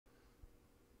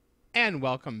And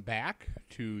welcome back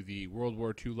to the World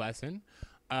War II lesson.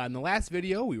 In the last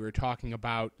video, we were talking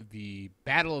about the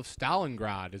Battle of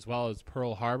Stalingrad as well as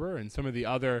Pearl Harbor and some of the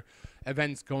other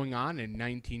events going on in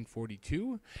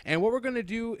 1942. And what we're going to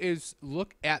do is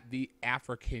look at the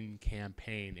African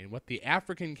campaign and what the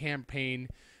African campaign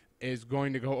is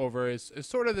going to go over is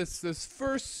sort of this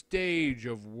first stage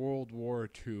of World War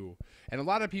II, and a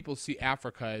lot of people see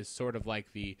Africa as sort of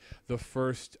like the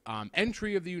first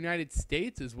entry of the United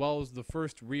States, as well as the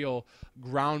first real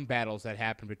ground battles that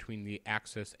happened between the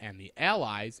Axis and the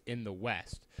Allies in the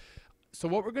West. So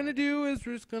what we're gonna do is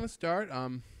we're just gonna start.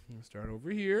 Start over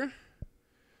here.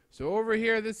 So over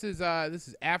here, this is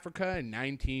Africa in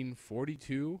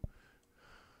 1942,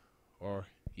 or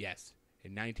yes,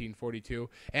 in 1942.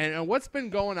 And what's been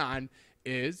going on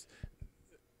is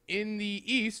in the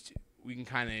east, we can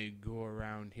kind of go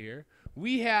around here.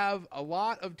 We have a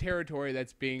lot of territory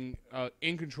that's being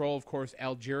in control. Of course,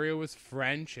 Algeria was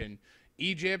French, and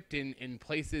Egypt and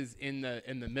places in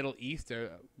the Middle East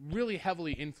are really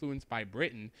heavily influenced by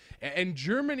Britain. And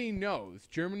Germany knows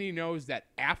that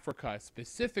Africa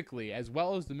specifically, as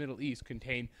well as the Middle East,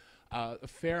 contain a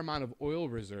fair amount of oil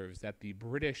reserves that the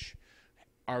British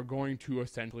are going to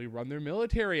essentially run their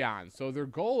military on. So their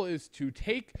goal is to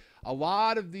take a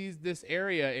lot of this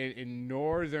area in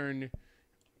northern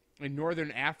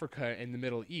Africa and the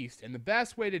Middle East, and the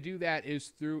best way to do that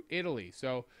is through Italy.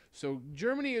 So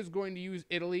Germany is going to use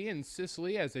Italy and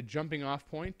Sicily as a jumping off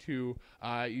point to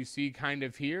you see kind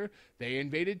of here they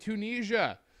invaded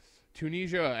Tunisia.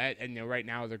 And right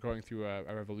now they're going through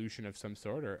a revolution of some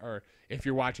sort, or if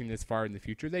you're watching this far in the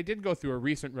future, they did go through a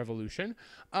recent revolution.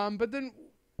 But then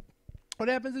what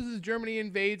happens is Germany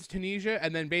invades Tunisia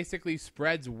and then basically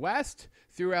spreads west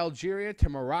through Algeria to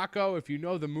Morocco. If you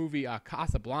know the movie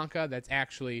Casablanca, that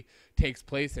actually takes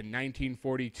place in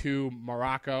 1942,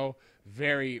 Morocco.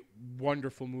 Very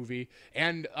wonderful movie.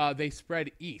 And they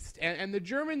spread east. And the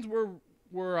Germans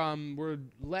were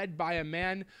led by a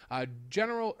man,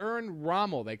 General Ernst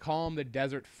Rommel. They call him the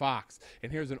Desert Fox.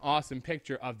 And here's an awesome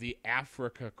picture of the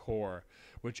Afrika Korps,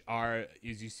 which are,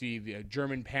 as you see, the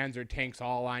German Panzer tanks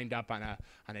all lined up on a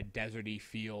deserty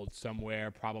field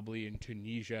somewhere, probably in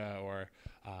Tunisia or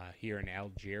here in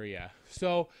Algeria.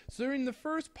 So during the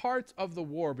first parts of the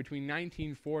war between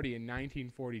 1940 and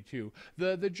 1942,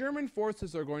 the German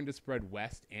forces are going to spread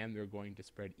west and they're going to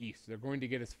spread east. They're going to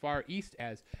get as far east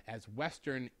as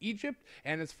western Egypt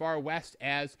and as far west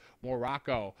as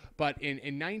Morocco. But in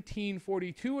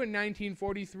 1942 and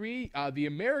 1943, the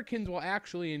Americans will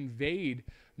actually invade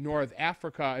North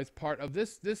Africa as part of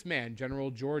this man,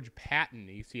 General George Patton.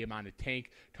 You see him on a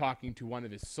tank talking to one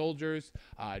of his soldiers.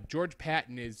 George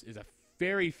Patton is a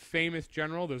very famous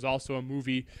general. There's also a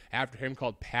movie after him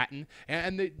called Patton.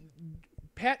 And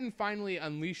Patton finally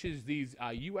unleashes these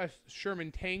U.S.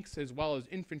 Sherman tanks as well as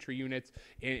infantry units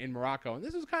in Morocco. And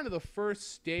this is kind of the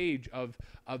first stage of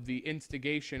the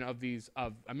instigation of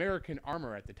American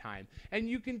armor at the time. And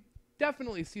you can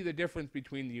definitely see the difference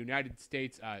between the United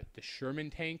States, the Sherman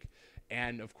tank,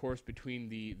 and of course between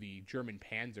the German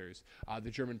Panzers. The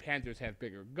German Panzers have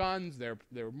bigger guns.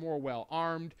 They're more well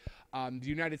armed. The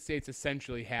United States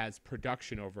essentially has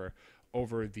production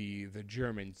over the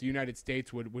Germans. The United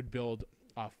States would build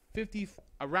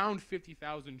around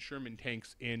 50,000 Sherman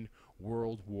tanks in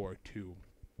World War II.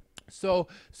 So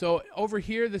over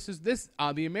here,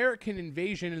 the American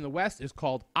invasion in the West is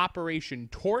called Operation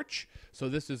Torch. So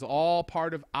this is all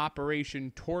part of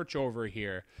Operation Torch over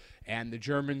here. And the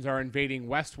Germans are invading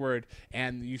westward,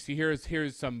 and you see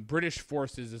here's some British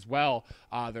forces as well.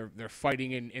 They're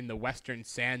fighting in the western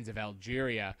sands of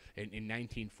Algeria in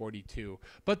 1942.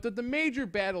 But the major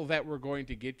battle that we're going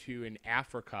to get to in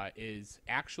Africa is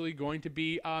actually going to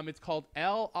be it's called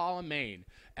El Alamein.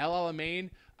 El Alamein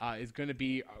is going to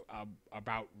be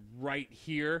about right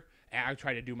here. I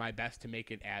try to do my best to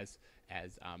make it as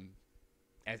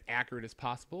accurate as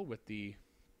possible with the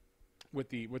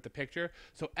picture.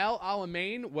 So El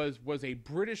Alamein was a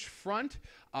British front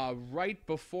right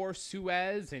before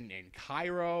Suez and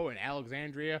Cairo and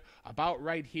Alexandria, about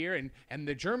right here, and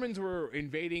the Germans were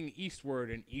invading eastward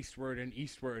and eastward and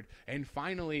eastward, and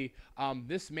finally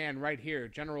this man right here,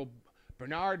 General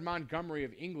Bernard Montgomery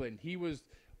of England, he was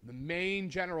the main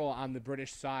general on the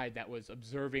British side that was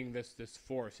observing this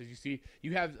force. As you see,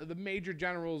 you have the major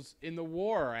generals in the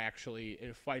war actually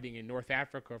fighting in North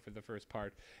Africa for the first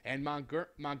part. And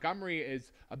Montgomery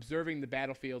is observing the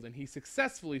battlefield, and he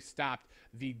successfully stopped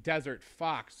the Desert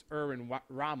Fox, Ernst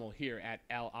Rommel, here at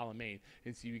El Alamein.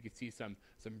 And so you can see some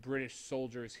British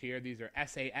soldiers here. These are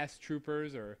SAS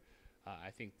troopers, or I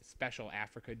think Special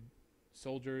Africa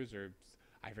soldiers, or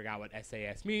I forgot what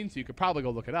SAS means, so you could probably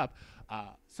go look it up.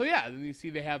 So yeah, then you see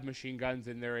they have machine guns,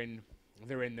 and they're in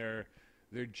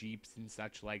their jeeps and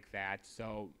such like that.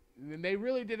 So they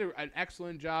really did an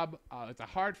excellent job. It's a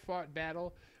hard-fought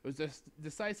battle. It was a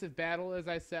decisive battle, as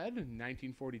I said, in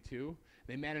 1942.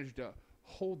 They managed to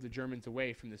hold the Germans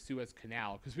away from the Suez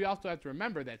Canal, because we also have to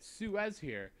remember that Suez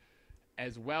here,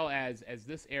 as well as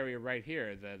this area right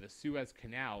here, the Suez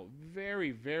Canal,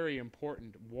 very, very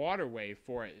important waterway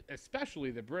for it,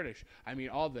 especially the British. I mean,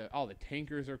 all the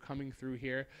tankers are coming through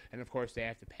here, and of course they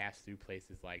have to pass through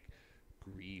places like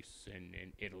Greece and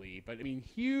Italy. But I mean,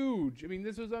 huge. I mean,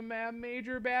 this was a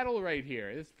major battle right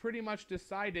here. This pretty much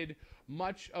decided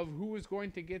much of who was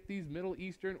going to get these Middle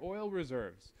Eastern oil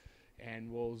reserves.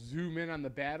 And we'll zoom in on the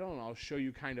battle, and I'll show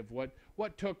you kind of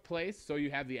what took place. So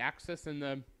you have the Axis in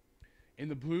the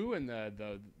blue, and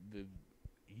the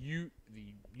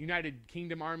United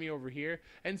Kingdom Army over here.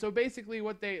 And so basically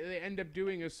what they end up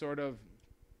doing is sort of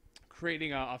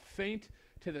creating a feint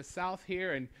to the south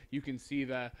here, and you can see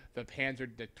the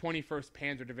 21st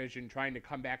Panzer Division trying to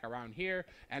come back around here,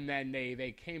 and then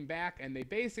they came back, and they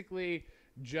basically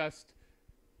just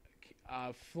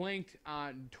flanked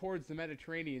on towards the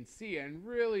Mediterranean Sea and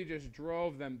really just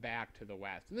drove them back to the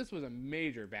west. And this was a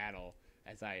major battle,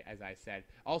 as I said.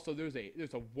 Also, there's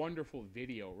a wonderful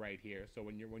video right here. So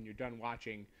when you're done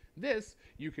watching this,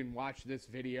 you can watch this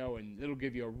video, and it'll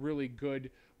give you a really good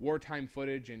wartime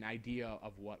footage and idea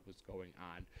of what was going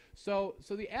on. So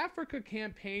the Africa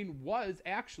campaign was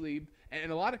actually,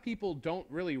 and a lot of people don't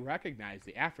really recognize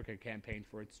the Africa campaign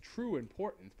for its true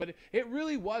importance, but it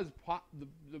really was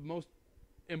the most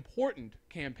important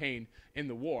campaign in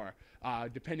the war,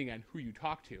 depending on who you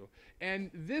talk to.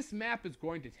 And this map is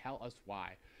going to tell us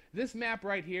why. This map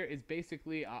right here is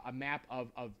basically a map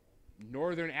of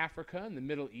northern Africa and the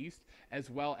Middle East, as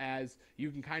well as you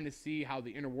can kind of see how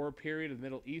the interwar period of the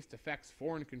Middle East affects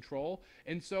foreign control.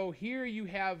 And so here you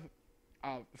have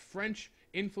French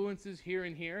influences here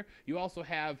and here. You also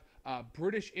have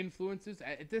British influences.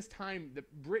 At this time,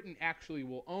 Britain actually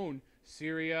will own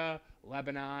Syria,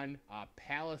 Lebanon,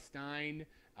 Palestine,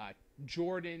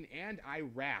 Jordan, and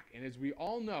Iraq. And as we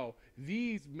all know,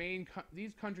 these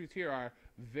countries here are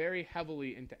very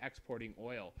heavily into exporting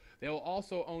oil. They will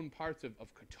also own parts of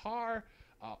Qatar,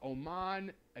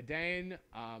 Oman, Aden,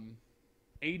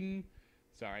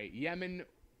 Yemen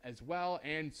as well,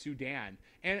 and Sudan.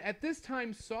 And at this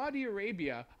time, Saudi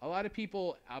Arabia, a lot of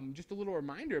people, just a little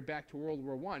reminder back to World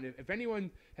War I, if anyone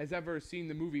has ever seen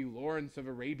the movie Lawrence of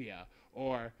Arabia,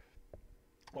 or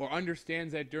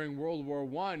understands that during World War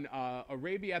I,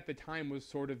 Arabia at the time was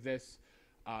sort of this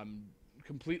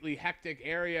completely hectic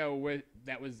area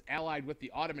that was allied with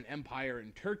the Ottoman Empire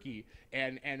in Turkey,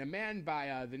 and a man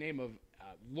by the name of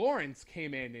Lawrence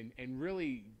came in and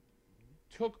really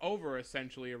took over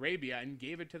essentially Arabia and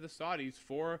gave it to the Saudis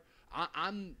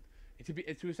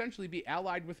to essentially be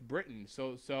allied with Britain.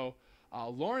 So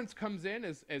Lawrence comes in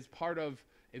as part of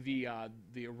the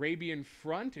Arabian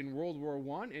Front in World War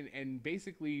I, and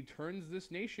basically turns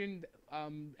this nation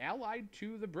allied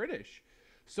to the British.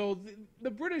 So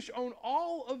the British own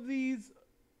all of these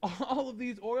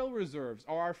oil reserves,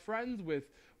 or are friends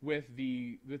with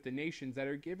the nations that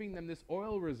are giving them this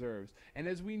oil reserves. And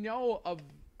as we know of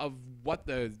what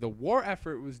the war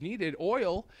effort was needed,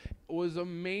 oil was a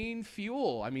main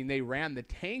fuel. I mean, they ran the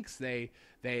tanks, they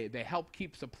helped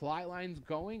keep supply lines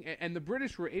going, and the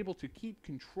British were able to keep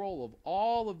control of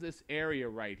all of this area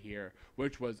right here,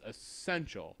 which was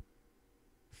essential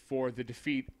for the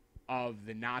defeat of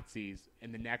the Nazis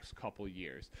in the next couple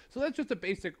years. So that's just a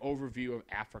basic overview of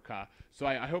Africa. So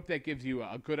I hope that gives you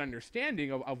a good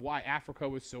understanding of why Africa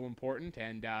was so important,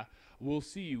 and we'll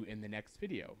see you in the next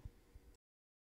video.